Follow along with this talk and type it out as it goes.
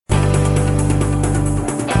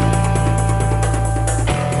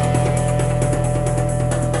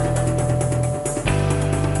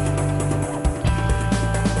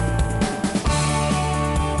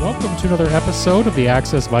to another episode of the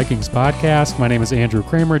Access Vikings podcast. My name is Andrew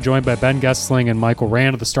Krammer, joined by Ben Goessling and Michael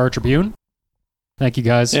Rand of the Star Tribune. Thank you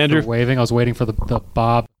guys for waving. I was waiting for the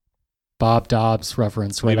Bob Dobbs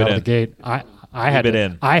reference right out of the gate. I had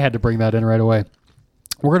to bring that in right away.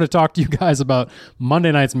 We're going to talk to you guys about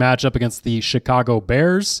Monday night's matchup against the Chicago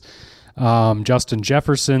Bears, Justin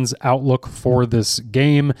Jefferson's outlook for this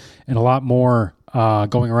game, and a lot more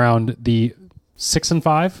going around the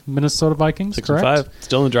 6-5 Minnesota Vikings. 6-5,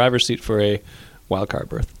 still in the driver's seat for a wild card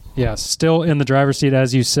berth. Yeah, still in the driver's seat,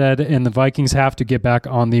 as you said, and the Vikings have to get back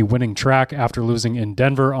on the winning track after losing in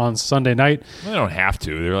Denver on Sunday night. Well, they don't have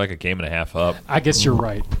to. They're like a game and a half up. I guess you're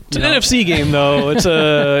right. It's an NFC game, though. It's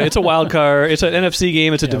a wild card. It's an NFC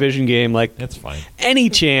game. It's a division game. Like, that's fine. Any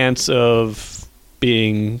chance of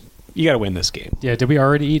being... You got to win this game. Yeah, did we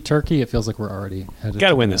already eat turkey? It feels like we're already headed.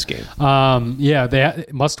 Got to win this game. They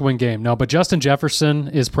must-win game. No, but Justin Jefferson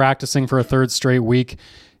is practicing for a third straight week.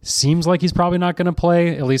 Seems like he's probably not going to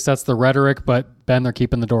play. At least that's the rhetoric. But, Ben, they're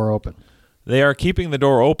keeping the door open. They are keeping the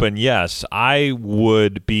door open, yes. I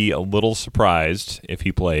would be a little surprised if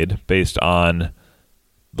he played based on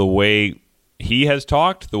the way he has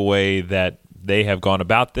talked, the way that they have gone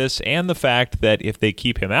about this, and the fact that if they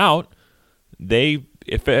keep him out, they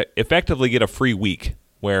effectively get a free week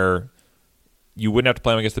where you wouldn't have to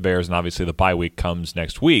play him against the Bears, and obviously the bye week comes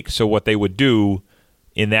next week. So what they would do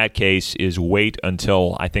in that case is wait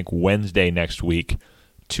until, I think, Wednesday next week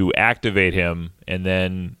to activate him, and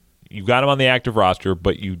then you've got him on the active roster,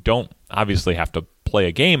 but you don't obviously have to play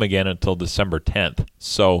a game again until December 10th.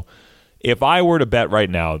 So if I were to bet right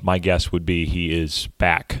now, my guess would be he is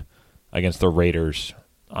back against the Raiders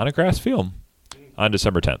on a grass field on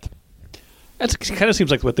December 10th. That kind of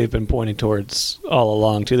seems like what they've been pointing towards all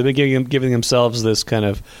along, too. They've been giving themselves this kind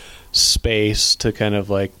of space to kind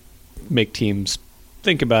of like make teams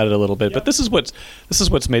think about it a little bit. But this is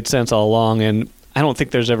what's made sense all along, and I don't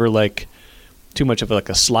think there's ever like too much of like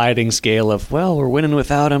a sliding scale of, well, we're winning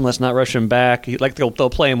without him, let's not rush him back. Like they'll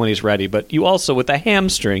play him when he's ready, but you also, with the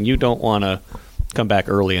hamstring, you don't want to come back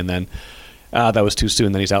early and then that was too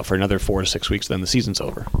soon, then he's out for another 4 to 6 weeks, then the season's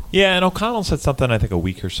over. Yeah, and O'Connell said something I think a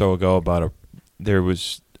week or so ago about there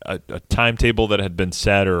was a timetable that had been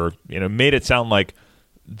set, or made it sound like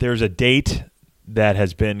there's a date that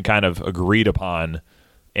has been kind of agreed upon,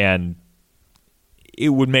 and it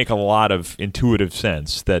would make a lot of intuitive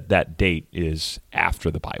sense that that date is after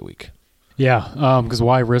the bye week. Yeah, because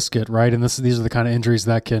why risk it, right? And these are the kind of injuries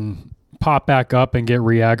that can pop back up and get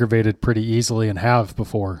re-aggravated pretty easily, and have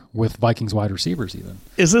before with Vikings wide receivers even.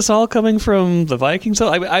 Is this all coming from the Vikings?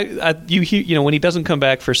 You hear, when he doesn't come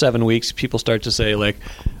back for 7 weeks, people start to say like,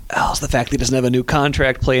 "Oh, is the fact that he doesn't have a new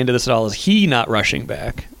contract play into this at all? Is he not rushing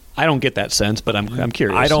back?" I don't get that sense, but I'm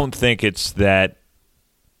curious. I don't think it's that.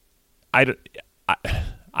 I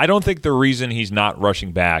don't think the reason he's not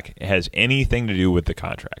rushing back has anything to do with the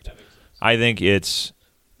contract. I think it's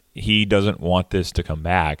he doesn't want this to come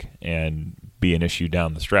back and be an issue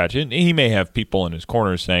down the stretch. And he may have people in his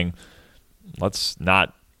corner saying, let's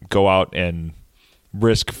not go out and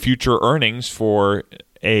risk future earnings for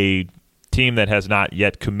a team that has not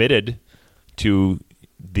yet committed to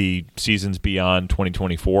the seasons beyond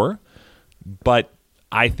 2024. But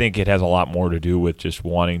I think it has a lot more to do with just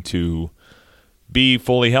wanting to be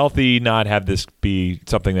fully healthy, not have this be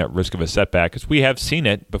something that risk of a setback, because we have seen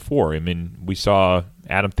it before. I mean, we saw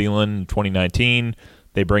Adam Thielen in 2019.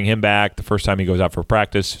 They bring him back. The first time he goes out for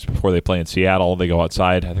practice before they play in Seattle, they go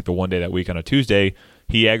outside. I think the one day that week on a Tuesday,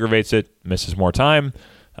 he aggravates it, misses more time.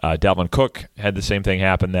 Dalvin Cook had the same thing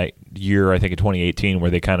happen that year, I think in 2018,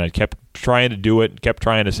 where they kind of kept trying to do it, kept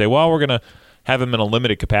trying to say, well, we're going to have him in a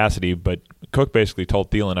limited capacity. But Cook basically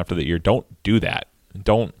told Thielen after the year, don't do that.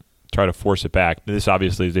 Don't try to force it back. This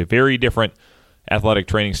obviously is a very different athletic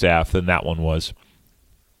training staff than that one was.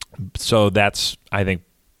 So that's, I think,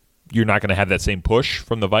 you're not going to have that same push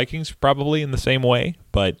from the Vikings probably in the same way,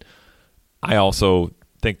 but I also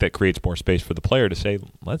think that creates more space for the player to say,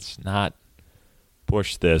 let's not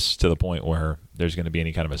push this to the point where there's going to be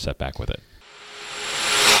any kind of a setback with it.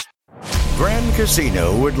 Grand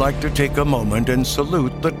Casino would like to take a moment and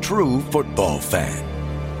salute the true football fan.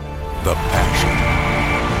 The passion,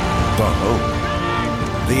 the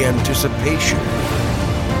hope, the anticipation,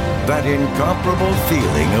 that incomparable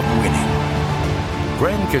feeling of winning.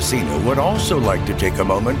 Grand Casino would also like to take a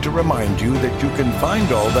moment to remind you that you can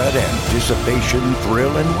find all that anticipation,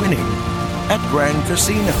 thrill, and winning at Grand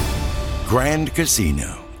Casino. Grand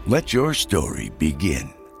Casino. Let your story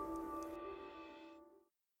begin.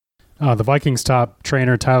 The Vikings top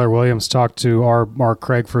trainer, Tyler Williams, talked to our Mark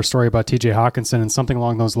Craig for a story about TJ Hawkinson, and something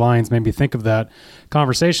along those lines made me think of that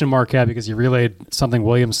conversation Mark had, because he relayed something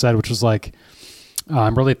Williams said, which was like,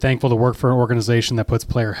 I'm really thankful to work for an organization that puts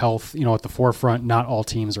player health, at the forefront. Not all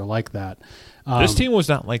teams are like that. This team was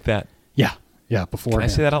not like that. Yeah, before. Can I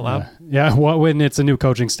say that out loud? Yeah, well, when it's a new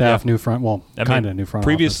coaching staff, new front, kind of new front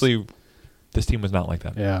previously, office. This team was not like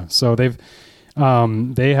that. Yeah, so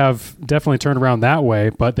they have definitely turned around that way,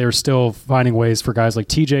 but they're still finding ways for guys like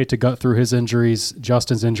TJ to gut through his injuries.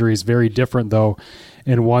 Justin's injury is very different, though,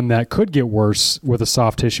 and one that could get worse with a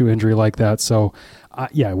soft tissue injury like that. So,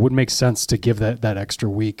 it would make sense to give that extra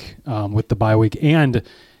week with the bye week, and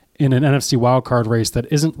in an NFC wildcard race that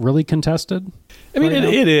isn't really contested. I mean,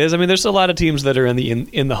 it is. I mean, there's a lot of teams that are in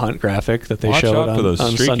the hunt graphic that they showed on, for those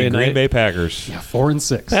on Sunday night. Green Bay Packers. Yeah,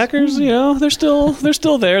 4-6. Packers, they're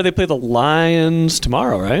still there. They play the Lions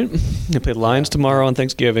tomorrow, right? They play the Lions tomorrow on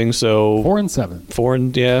Thanksgiving. So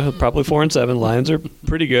 4-7. Probably 4-7. Lions are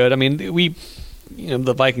pretty good. I mean,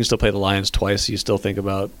 the Vikings still play the Lions twice. You still think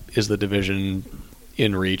about, is the division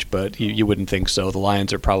in reach? But you wouldn't think so. The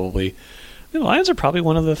Lions are probably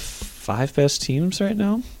one of the 5 best teams right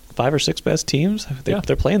now. 5 or 6 best teams. They're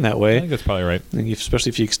playing that way. I think that's probably right. Especially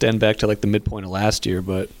if you extend back to like the midpoint of last year.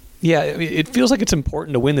 But yeah, it feels like it's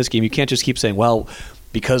important to win this game. You can't just keep saying, well,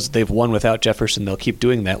 because they've won without Jefferson, they'll keep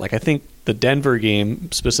doing that. Like, I think the Denver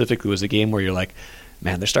game specifically was a game where you're like,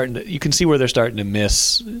 man, you can see where they're starting to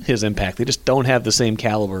miss his impact. They just don't have the same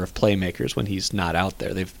caliber of playmakers when he's not out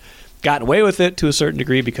there. They've gotten away with it to a certain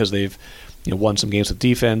degree because they've won some games with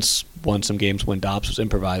defense, won some games when Dobbs was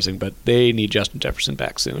improvising, but they need Justin Jefferson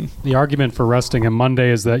back soon. The argument for resting him Monday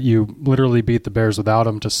is that you literally beat the Bears without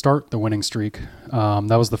him to start the winning streak.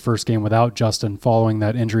 That was the first game without Justin following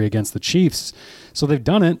that injury against the Chiefs. So they've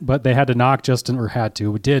done it, but they did knock Justin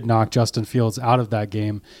Fields out of that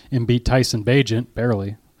game and beat Tyson Bagent,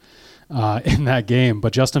 barely, in that game.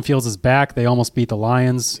 But Justin Fields is back. They almost beat the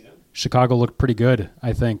Lions. Chicago looked pretty good,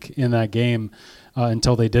 I think, in that game.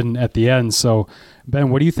 Until they didn't at the end. So, Ben,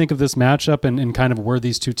 what do you think of this matchup and kind of where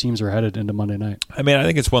these two teams are headed into Monday night? I mean, I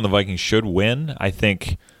think it's one the Vikings should win. I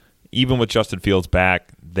think even with Justin Fields back,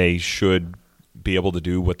 they should be able to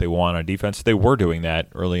do what they want on defense. They were doing that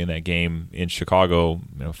early in that game in Chicago,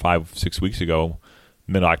 5-6 weeks ago,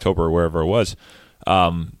 mid-October, wherever it was.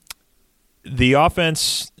 The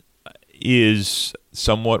offense is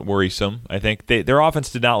somewhat worrisome. I think their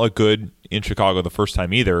offense did not look good in Chicago the first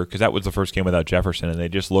time either, because that was the first game without Jefferson, and they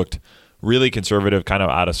just looked really conservative, kind of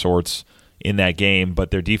out of sorts in that game.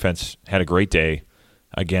 But their defense had a great day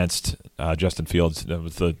against Justin Fields. That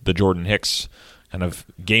was the Jordan Hicks kind of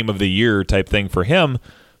game of the year type thing for him.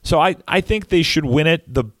 So I think they should win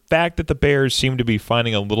it. The fact that the Bears seem to be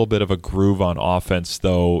finding a little bit of a groove on offense,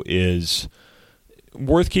 though, is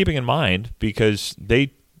worth keeping in mind, because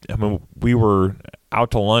we were out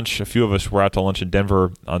to lunch. A few of us were out to lunch in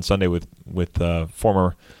Denver on Sunday with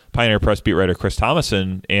former Pioneer Press beat writer Chris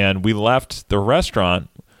Thomason, and we left the restaurant.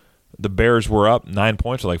 The Bears were up 9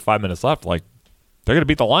 points with like 5 minutes left. Like, they're going to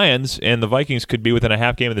beat the Lions, and the Vikings could be within a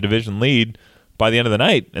half game of the division lead by the end of the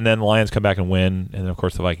night, and then the Lions come back and win, and then, of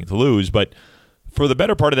course, the Vikings lose. But for the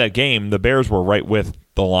better part of that game, the Bears were right with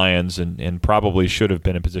the Lions and probably should have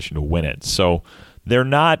been in position to win it. So they're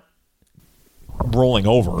not rolling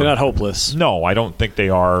over. They're not hopeless. No, I don't think they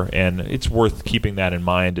are, and it's worth keeping that in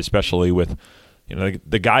mind, especially with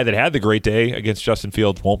the guy that had the great day against Justin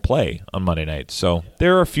Fields won't play on Monday night. So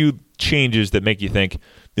there are a few changes that make you think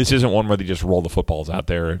this isn't one where they just roll the footballs out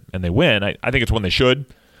there and they win. I think it's one they should,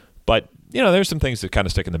 but there's some things that kind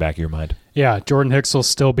of stick in the back of your mind. Yeah, Jordan Hicks will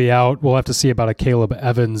still be out. We'll have to see about a Caleb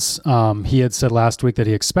Evans. He had said last week that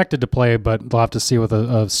he expected to play, but they'll have to see with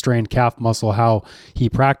a strained calf muscle how he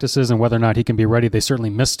practices and whether or not he can be ready. They certainly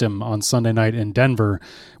missed him on Sunday night in Denver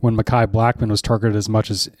when Mekhi Blackman was targeted as much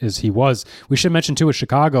as he was. We should mention, too, with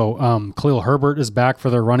Chicago, Khalil Herbert is back for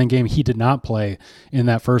their running game. He did not play in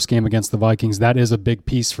that first game against the Vikings. That is a big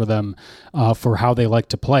piece for them for how they like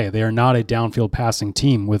to play. They are not a downfield passing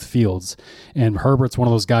team with Fields. And Herbert's one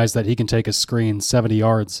of those guys that he can take a screen 70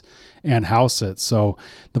 yards and house it. So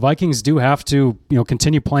the Vikings do have to,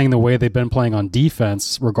 continue playing the way they've been playing on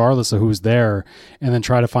defense, regardless of who's there, and then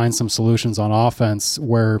try to find some solutions on offense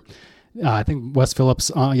where I think Wes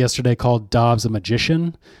Phillips yesterday called Dobbs a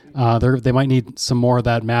magician. They might need some more of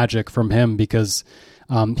that magic from him because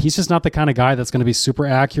he's just not the kind of guy that's going to be super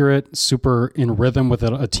accurate, super in rhythm with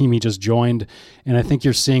a team he just joined. And I think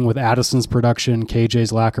you're seeing with Addison's production,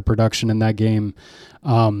 KJ's lack of production in that game,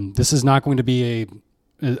 this is not going to be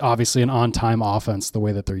obviously an on-time offense the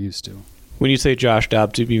way that they're used to. When you say Josh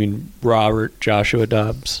Dobbs, do you mean Robert Joshua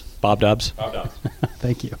Dobbs? Bob Dobbs? Bob Dobbs.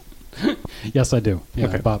 Thank you. Yes, I do. Yeah,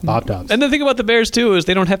 okay. Bob Dobbs. And the thing about the Bears, too, is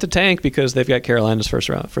they don't have to tank because they've got Carolina's first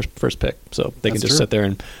pick. So they can just sit there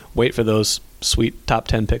and wait for those sweet top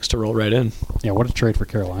 10 picks to roll right in. Yeah, what a trade for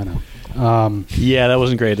Carolina. Yeah, that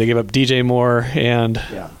wasn't great. They gave up DJ Moore and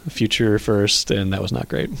a future first, and that was not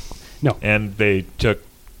great. No. And they took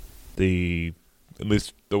at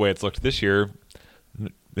least the way it's looked this year,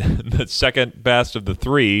 the second best of the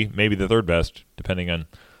three, maybe the third best, depending on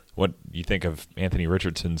what you think of Anthony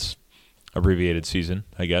Richardson's abbreviated season,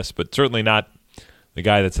 I guess, but certainly not the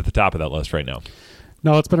guy that's at the top of that list right now.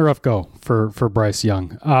 No, it's been a rough go for Bryce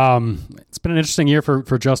Young. It's been an interesting year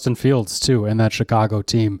for Justin Fields, too, and that Chicago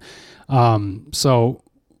team. So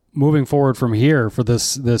moving forward from here for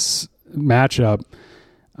this matchup,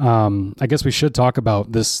 I guess we should talk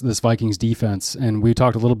about this Vikings defense, and we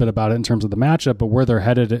talked a little bit about it in terms of the matchup, but where they're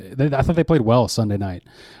headed. I thought they played well Sunday night.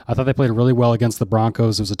 I thought they played really well against the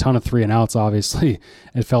Broncos. There was a ton of 3-and-outs, obviously.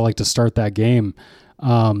 It felt like to start that game.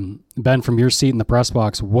 Ben, from your seat in the press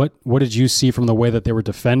box, what did you see from the way that they were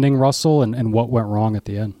defending Russell, and what went wrong at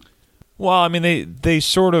the end? Well, I mean, they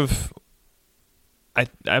sort of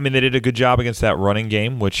I mean, they did a good job against that running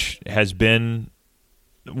game, which has been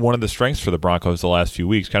one of the strengths for the Broncos the last few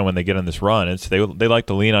weeks, kind of when they get on this run. It's they like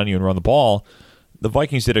to lean on you and run the ball. The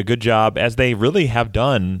Vikings did a good job, as they really have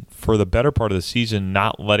done for the better part of the season,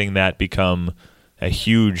 not letting that become a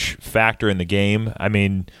huge factor in the game. I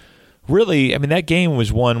mean, really, that game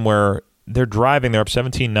was one where they're driving, they're up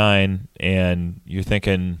 17-9, and you're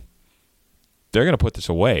thinking they're going to put this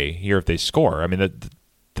away here if they score. I mean,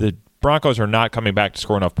 the Broncos are not coming back to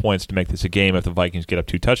score enough points to make this a game if the Vikings get up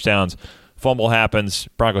 2 touchdowns. Fumble happens,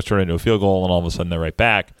 Broncos turn it into a field goal, and all of a sudden they're right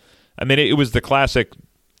back. I mean, it was the classic,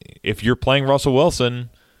 if you're playing Russell Wilson,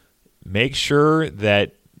 make sure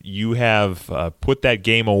that you have put that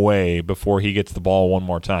game away before he gets the ball one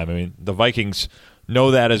more time. I mean, the Vikings know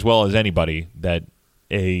that as well as anybody, that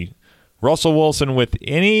a Russell Wilson with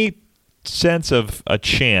any sense of a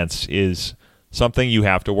chance is something you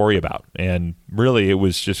have to worry about. And really, it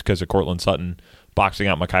was just because of Cortland Sutton boxing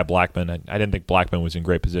out Mekhi Blackman. I didn't think Blackman was in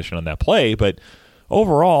great position on that play, but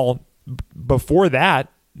overall, before that,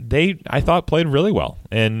 I thought played really well.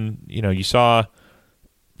 And you saw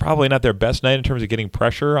probably not their best night in terms of getting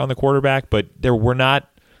pressure on the quarterback, but there were not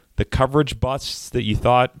the coverage busts that you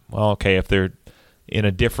thought, well, okay, if they're in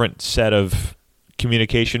a different set of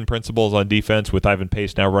communication principles on defense with Ivan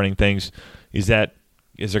Pace now running things, is there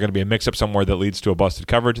going to be a mix-up somewhere that leads to a busted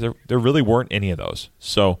coverage? There really weren't any of those.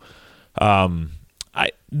 So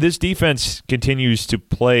this defense continues to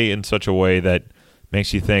play in such a way that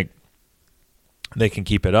makes you think they can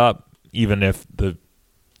keep it up, even if the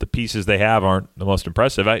pieces they have aren't the most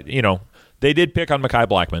impressive. They did pick on Mekhi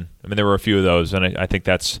Blackman. I mean, there were a few of those, and I think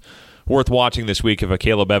that's worth watching this week if a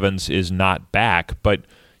Caleb Evans is not back. But,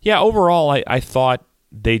 yeah, overall, I thought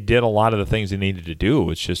they did a lot of the things they needed to do.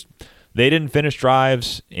 It's just they didn't finish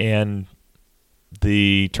drives, and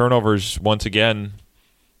the turnovers, once again,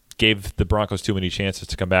 gave the Broncos too many chances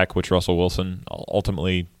to come back, which Russell Wilson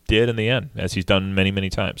ultimately did in the end, as he's done many, many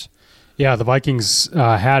times. Yeah, the Vikings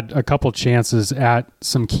had a couple chances at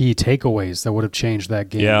some key takeaways that would have changed that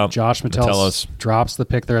game. Yeah, Josh Metellus drops the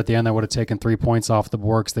pick there at the end that would have taken 3 points off the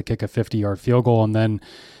board because they kick a 50-yard field goal, and then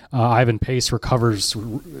Ivan Pace recovers,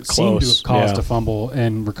 seemed to have caused a fumble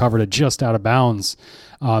and recovered it just out of bounds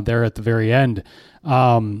there at the very end.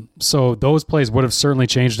 So those plays would have certainly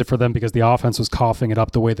changed it for them because the offense was coughing it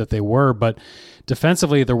up the way that they were. But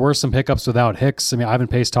defensively, there were some hiccups without Hicks. I mean, Ivan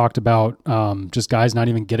Pace talked about just guys not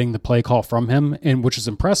even getting the play call from him, and which is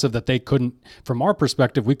impressive that they couldn't, from our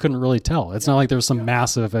perspective, we couldn't really tell. It's not like there was some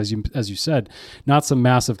massive, as you said, not some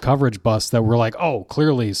massive coverage bust that were like, oh,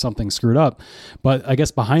 clearly something screwed up. But I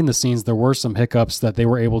guess behind the scenes, there were some hiccups that they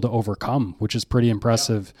were able to overcome, which is pretty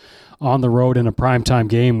impressive on the road in a primetime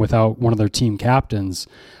game without one of their team captains.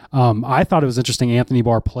 I thought it was interesting Anthony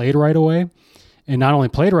Barr played right away. And not only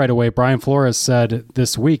played right away, Brian Flores said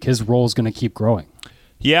this week his role is going to keep growing.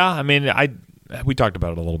 Yeah, I mean, we talked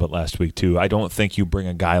about it a little bit last week too. I don't think you bring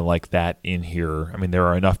a guy like that in here. I mean, there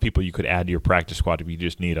are enough people you could add to your practice squad if you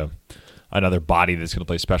just need another body that's going to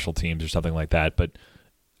play special teams or something like that. But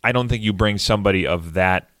I don't think you bring somebody of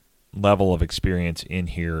that level of experience in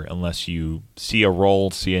here unless you see a role,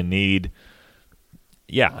 see a need.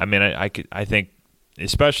 Yeah, I mean, I think,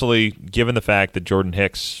 especially given the fact that Jordan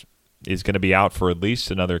Hicks is going to be out for at least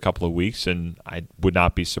another couple of weeks, and I would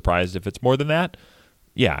not be surprised if it's more than that.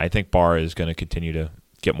 Yeah, I think Barr is going to continue to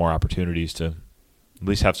get more opportunities to at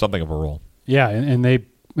least have something of a role. Yeah, and they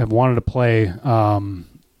have wanted to play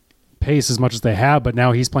pace as much as they have, but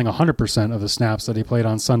now he's playing 100% of the snaps that he played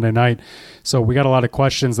on Sunday night. So we got a lot of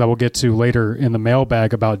questions that we'll get to later in the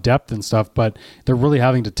mailbag about depth and stuff, but they're really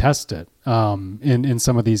having to test it in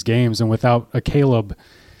some of these games. And without a Caleb,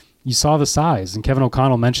 you saw the size. And Kevin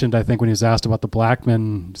O'Connell mentioned, I think, when he was asked about the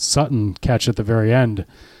Blackman-Sutton catch at the very end,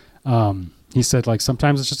 he said, like,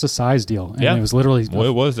 sometimes it's just a size deal. And it was literally it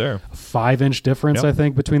was there. A 5-inch difference, I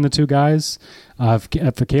think, between the two guys. If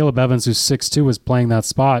Caleb Evans, who's 6'2", is playing that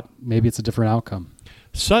spot, maybe it's a different outcome.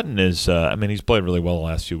 Sutton is, he's played really well the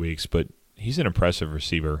last 2 weeks, but he's an impressive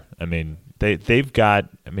receiver. I mean, they've got,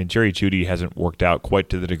 Jerry Jeudy hasn't worked out quite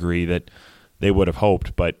to the degree that they would have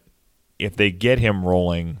hoped, but if they get him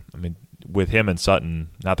rolling, with him and Sutton,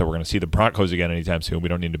 not that we're going to see the Broncos again anytime soon. We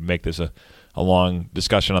don't need to make this a long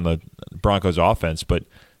discussion on the Broncos offense, but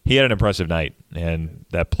he had an impressive night, and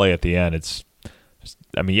that play at the end,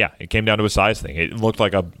 it came down to a size thing. It looked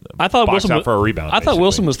like I thought box Wilson out for a rebound. I thought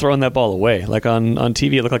Wilson was throwing that ball away. Like on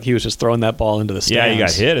TV, it looked like he was just throwing that ball into the stands. Yeah, he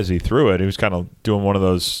got hit as he threw it. He was kind of doing one of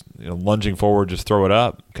those lunging forward, just throw it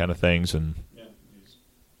up kind of things, and he's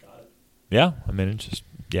got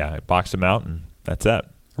it. It boxed him out, and that's that.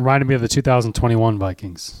 Reminded me of the 2021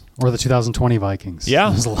 Vikings or the 2020 Vikings.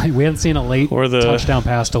 Yeah. We hadn't seen a late touchdown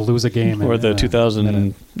pass to lose a game. Or the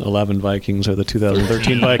 2011 Vikings or the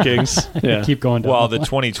 2013 Vikings. Yeah. Keep going down. Well, the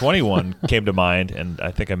 2021 came to mind, and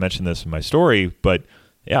I think I mentioned this in my story, but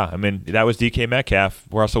that was DK Metcalf,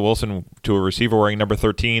 Russell Wilson to a receiver wearing number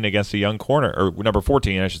 13 against a young corner, or number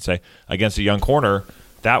 14, I should say, against a young corner.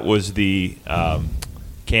 That was the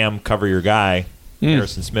Cam cover your guy,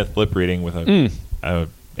 Harrison Smith lip reading with a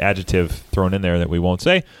adjective thrown in there that we won't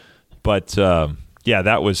say, but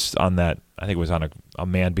that was on that. I think it was on a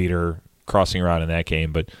man beater crossing route in that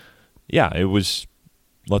game. But it was.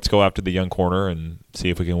 Let's go after the young corner and see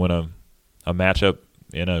if we can win a matchup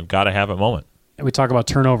in a gotta have it moment. And we talk about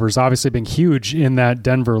turnovers obviously being huge in that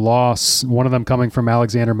Denver loss. One of them coming from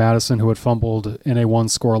Alexander Mattison, who had fumbled in a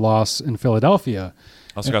 1-score loss in Philadelphia.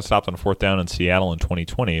 Also got stopped on a 4th down in Seattle in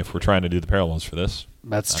 2020. If we're trying to do the parallels for this,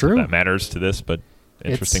 that's true. That matters to this, but.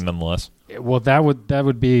 Interesting nonetheless. Well, that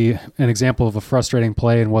would be an example of a frustrating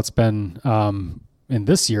play in what's been in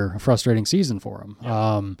this year a frustrating season for him.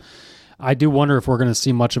 Yeah. I do wonder if we're going to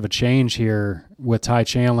see much of a change here with Ty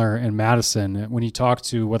Chandler and Mattison. When you talk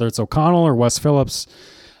to whether it's O'Connell or Wes Phillips,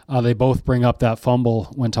 they both bring up that fumble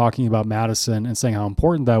when talking about Mattison and saying how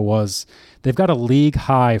important that was. They've got a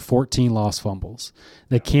league-high 14 lost fumbles.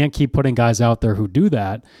 They can't keep putting guys out there who do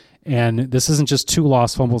that. And this isn't just 2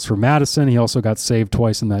 lost fumbles for Mattison. He also got saved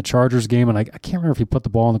twice in that Chargers game. And I can't remember if he put the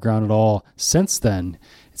ball on the ground at all since then.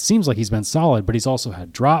 It seems like he's been solid, but he's also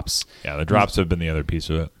had drops. Yeah, the drops have been the other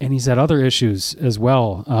piece of it. And he's had other issues as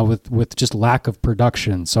well with just lack of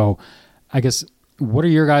production. So I guess, what are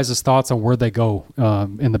your guys' thoughts on where they go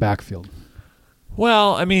in the backfield?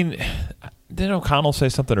 Well, didn't O'Connell say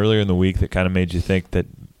something earlier in the week that kind of made you think that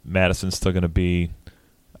Madison's still going to be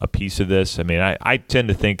a piece of this? I tend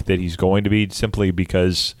to think that he's going to be, simply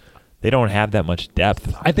because they don't have that much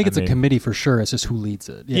depth. I think it's a committee for sure. It's just who leads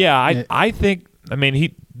it. I think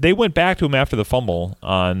they went back to him after the fumble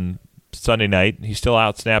on Sunday night. He still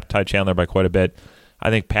outsnapped Ty Chandler by quite a bit. I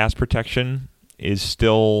think pass protection is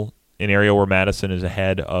still an area where Madison is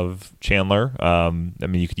ahead of Chandler.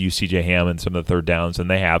 You could use C.J. Ham in some of the 3rd downs, and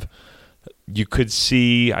they have. You could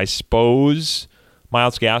see, I suppose,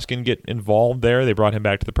 Myles Gaskin get involved there. They brought him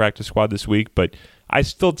back to the practice squad this week, but I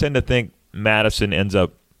still tend to think Madison ends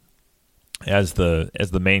up as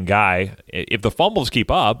the main guy. If the fumbles keep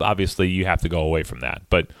up, obviously you have to go away from that.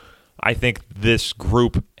 But I think this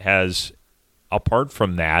group has, apart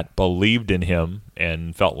from that, believed in him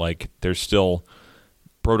and felt like there's still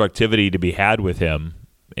productivity to be had with him,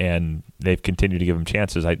 and they've continued to give him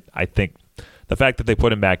chances. I think the fact that they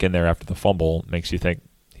put him back in there after the fumble makes you think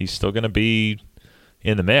he's still going to be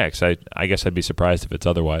in the mix. I guess I'd be surprised if it's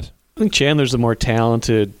otherwise. I think Chandler's the more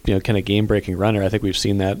talented, kind of game-breaking runner. I think we've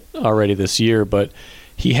seen that already this year, but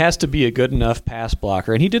he has to be a good enough pass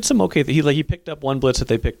blocker. And he did some okay. He picked up one blitz that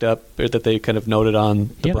they picked up, or that they kind of noted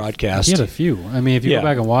on the broadcast. He had a few. If you go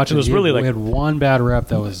back and watch it, he had one bad rep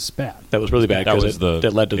that was bad. That was really bad because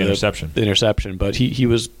that led to the interception. The interception. But he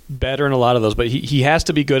was better in a lot of those. But he has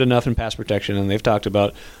to be good enough in pass protection, and they've talked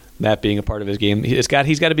about that being a part of his game. He's got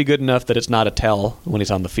to be good enough that it's not a tell when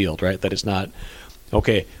he's on the field, right? That it's not,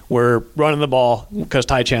 okay, we're running the ball because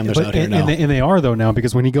Ty Chandler's out here now. And they are, though, now,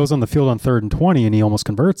 because when he goes on the field on 3rd and 20 and he almost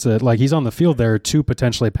converts it, he's on the field there to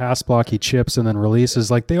potentially pass block, he chips and then releases.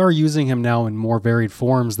 They are using him now in more varied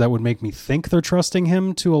forms that would make me think they're trusting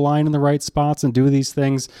him to align in the right spots and do these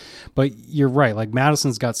things. But you're right.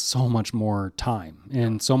 Madison's got so much more time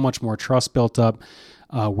and so much more trust built up.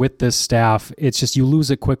 with this staff. It's just you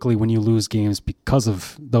lose it quickly when you lose games because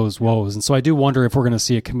of those woes. And so I do wonder if we're going to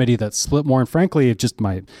see a committee that's split more. And frankly, it's just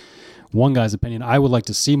my one guy's opinion, I would like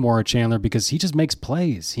to see more of Chandler because he just makes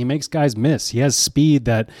plays. He makes guys miss. He has speed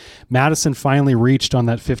that Madison finally reached on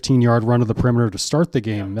that 15-yard run to the perimeter to start the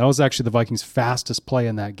game. That was actually the Vikings' fastest play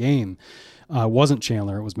in that game. It wasn't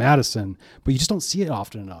Chandler, it was Madison, but you just don't see it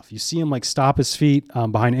often enough. You see him like stop his feet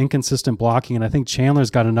behind inconsistent blocking, and I think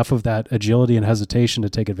Chandler's got enough of that agility and hesitation to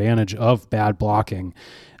take advantage of bad blocking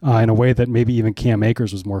in a way that maybe even Cam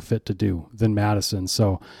Akers was more fit to do than Madison.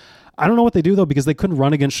 So I don't know what they do, though, because they couldn't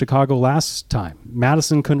run against Chicago last time.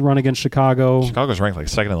 Madison couldn't run against Chicago. Chicago's ranked like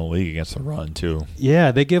second in the league against the run, too.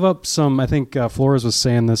 Yeah, they give up some, I think Flores was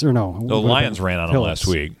saying this, or no. The Lions ran on them last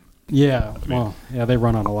week. Yeah, well, yeah, they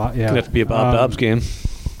run on a lot. Yeah, could have to be a Bob Dobbs game.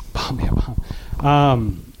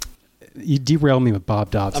 You derailed me with Bob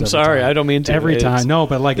Dobbs. I'm sorry, I don't mean to. Every time, no,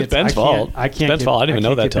 but like it's Ben's fault. I can't. Ben's fault. I didn't even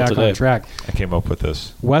know that till today. Track. I came up with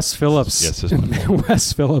this. Wes Phillips. Yes, this is my fault.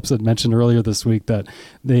 Wes Phillips had mentioned earlier this week that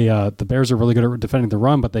the Bears are really good at defending the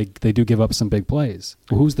run, but they do give up some big plays.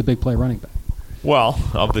 Well, who's the big play running back? Well,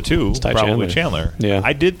 of the two, probably Chandler. Yeah,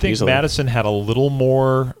 I did think easily. Madison had a little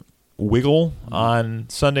more wiggle on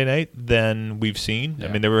Sunday night than we've seen. Yeah.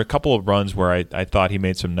 I mean, there were a couple of runs where I thought he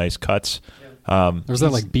made some nice cuts. There was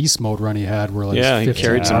that like beast mode run he had where like he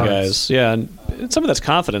carried some guys. Yeah, and some of that's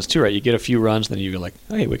confidence too, right? You get a few runs, then you go like,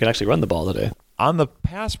 hey, we can actually run the ball today. On the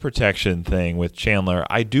pass protection thing with Chandler,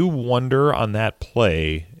 I do wonder on that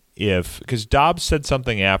play because Dobbs said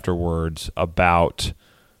something afterwards about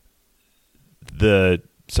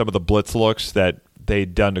some of the blitz looks that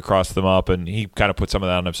they'd done to cross them up, and he kind of put some of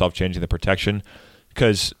that on himself, changing the protection.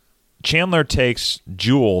 Because Chandler takes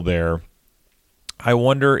Jewell there. I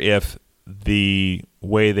wonder if the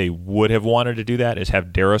way they would have wanted to do that is have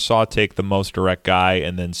Darisaw take the most direct guy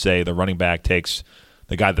and then say the running back takes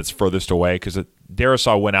the guy that's furthest away, because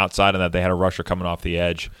Darisaw went outside and that they had a rusher coming off the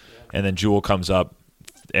edge, and then Jewell comes up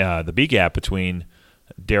the B gap between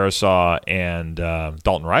Darisaw and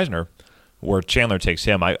Dalton Reisner, where Chandler takes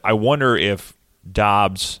him. I wonder if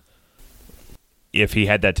Dobbs, if he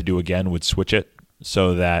had that to do again, would switch it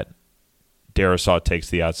so that Darisaw takes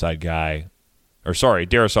the outside guy.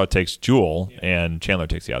 Darisaw takes Jewell and Chandler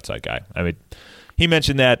takes the outside guy. I mean, he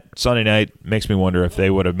mentioned that Sunday night. Makes me wonder if they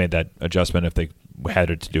would have made that adjustment if they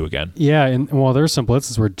had it to do again. Yeah, and there's some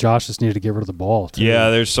blitzes where Josh just needed to get rid of the ball too. Yeah,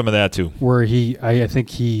 there's some of that too. Where I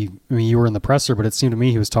think you were in the presser, but it seemed to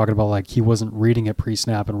me he was talking about like he wasn't reading it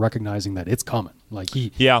pre-snap and recognizing that it's coming. Like he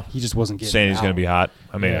just wasn't getting saying it he's going to be hot.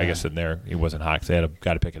 I mean, I guess in there he wasn't hot because they had a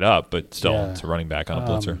guy to pick it up, but still, it's a running back on a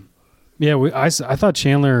blitzer. I thought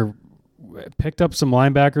Chandler picked up some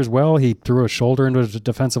linebackers well. He threw a shoulder into a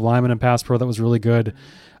defensive lineman in pass pro that was really good.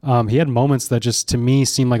 He had moments that just to me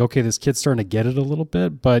seemed like, okay, this kid's starting to get it a little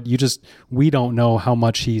bit, but we don't know how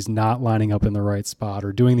much he's not lining up in the right spot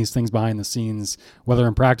or doing these things behind the scenes, whether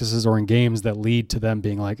in practices or in games that lead to them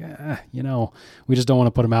being like, we just don't want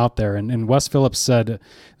to put him out there. And Wes Phillips said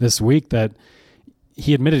this week that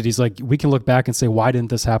he admitted, he's like, we can look back and say, why didn't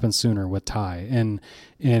this happen sooner with Ty? And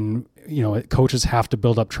coaches have to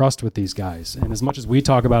build up trust with these guys. And as much as we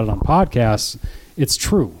talk about it on podcasts, it's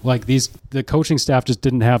true. Like the coaching staff just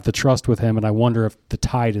didn't have the trust with him. And I wonder if the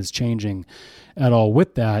tide is changing at all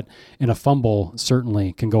with that. And a fumble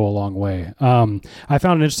certainly can go a long way. I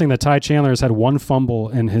found it interesting that Ty Chandler has had one fumble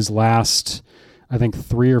in his last, I think,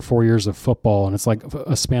 3 or 4 years of football. And it's like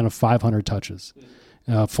a span of 500 touches.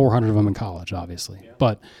 400 of them in college, obviously. Yeah.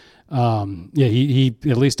 But, he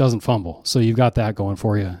at least doesn't fumble. So you've got that going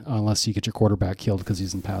for you, unless you get your quarterback killed because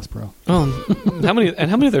he's in pass pro. How many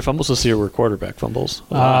of their fumbles this year were quarterback fumbles?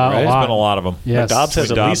 Right? There's been a lot of them. Yes. Dobbs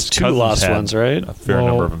has at least 2 lost ones, right? A fair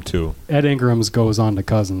number of them, too. Ed Ingram's goes on to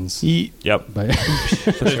Cousins. Yep.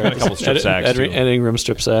 There's been a couple strip sacks, Ed Ingram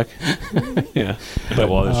strip sack. Yeah. A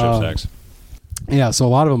couple other strip sacks. Yeah, so a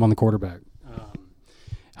lot of them on the quarterback.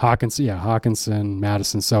 Hawkinson,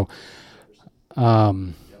 Madison. So,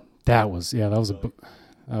 that's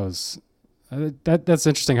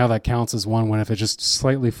interesting how that counts as one when if it just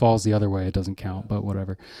slightly falls the other way, it doesn't count, but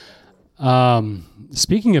whatever.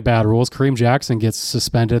 Speaking of bad rules, Kareem Jackson gets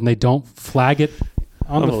suspended and they don't flag it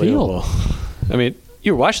on the field. I mean,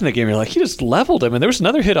 you were watching the game, you're like, he just leveled him. And there was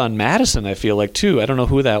another hit on Madison, I feel like, too. I don't know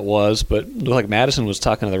who that was, but it looked like Madison was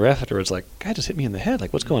talking to the ref afterwards, like, guy just hit me in the head.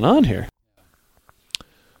 Like, what's going on here?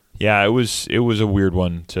 Yeah, it was a weird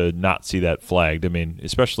one to not see that flagged. I mean,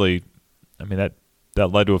 that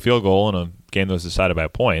led to a field goal in a game that was decided by a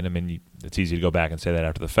point. I mean, it's easy to go back and say that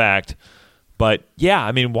after the fact. But, yeah,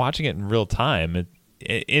 I mean, watching it in real time,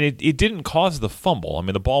 it didn't cause the fumble. I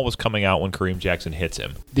mean, the ball was coming out when Kareem Jackson hits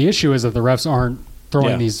him. The issue is that the refs aren't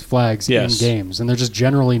throwing these flags in games, and they're just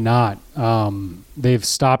generally not. They've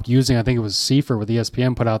stopped using, I think it was Seifer with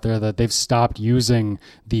ESPN put out there that they've stopped using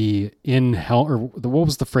what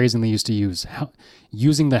was the phrasing they used to use?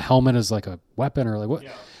 Using the helmet as like a weapon or like what?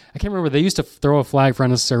 Yeah. I can't remember. They used to throw a flag for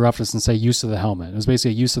unnecessary roughness and say use of the helmet. It was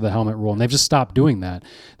basically a use of the helmet rule, and they've just stopped doing that.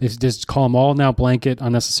 They just call them all now blanket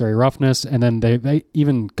unnecessary roughness, and then they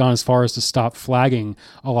even gone as far as to stop flagging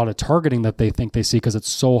a lot of targeting that they think they see because it's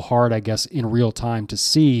so hard, I guess, in real time to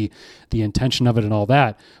see the intention of it and all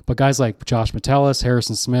that. But guys like Josh Metellus,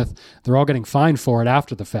 Harrison Smith, they're all getting fined for it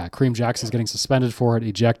after the fact. Kareem Jackson's getting suspended for it,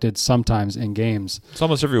 ejected sometimes in games. It's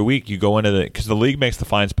almost every week you go into because the league makes the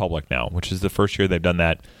fines public now, which is the first year they've done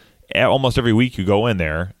that. Almost every week you go in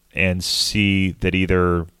there and see that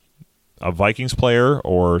either a Vikings player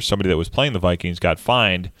or somebody that was playing the Vikings got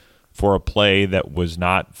fined for a play that was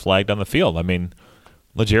not flagged on the field. I mean,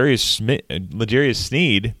 L'Jarius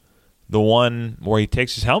Sneed, the one where he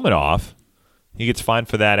takes his helmet off, he gets fined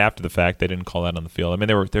for that after the fact. They didn't call that on the field. I mean,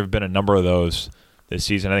 there have been a number of those this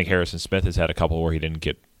season. I think Harrison Smith has had a couple where he didn't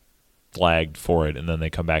get flagged for it, and then they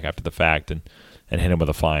come back after the fact and hit him with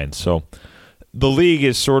a fine. So the league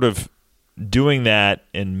is sort of doing that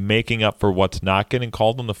and making up for what's not getting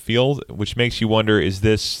called on the field, which makes you wonder, is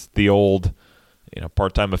this the old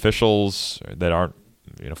part-time officials that aren't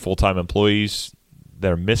full-time employees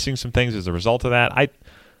that are missing some things as a result of that?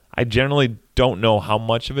 I generally don't know how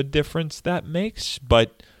much of a difference that makes,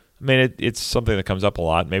 but I mean, it's something that comes up a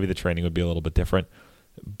lot. Maybe the training would be a little bit different.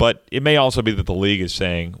 But it may also be that the league is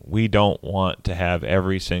saying, we don't want to have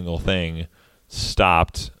every single thing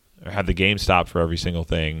stopped or have the game stopped for every single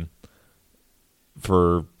thing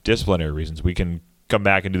for disciplinary reasons. We can come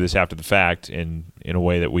back and do this after the fact in a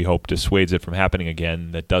way that we hope dissuades it from happening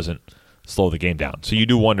again, that doesn't slow the game down. So you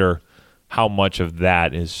do wonder how much of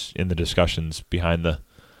that is in the discussions behind the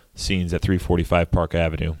scenes at 345 Park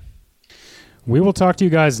Avenue. We will talk to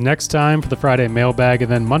you guys next time for the Friday mailbag,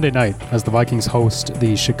 and then Monday night as the Vikings host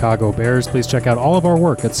the Chicago Bears. Please check out all of our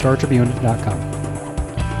work at StarTribune.com.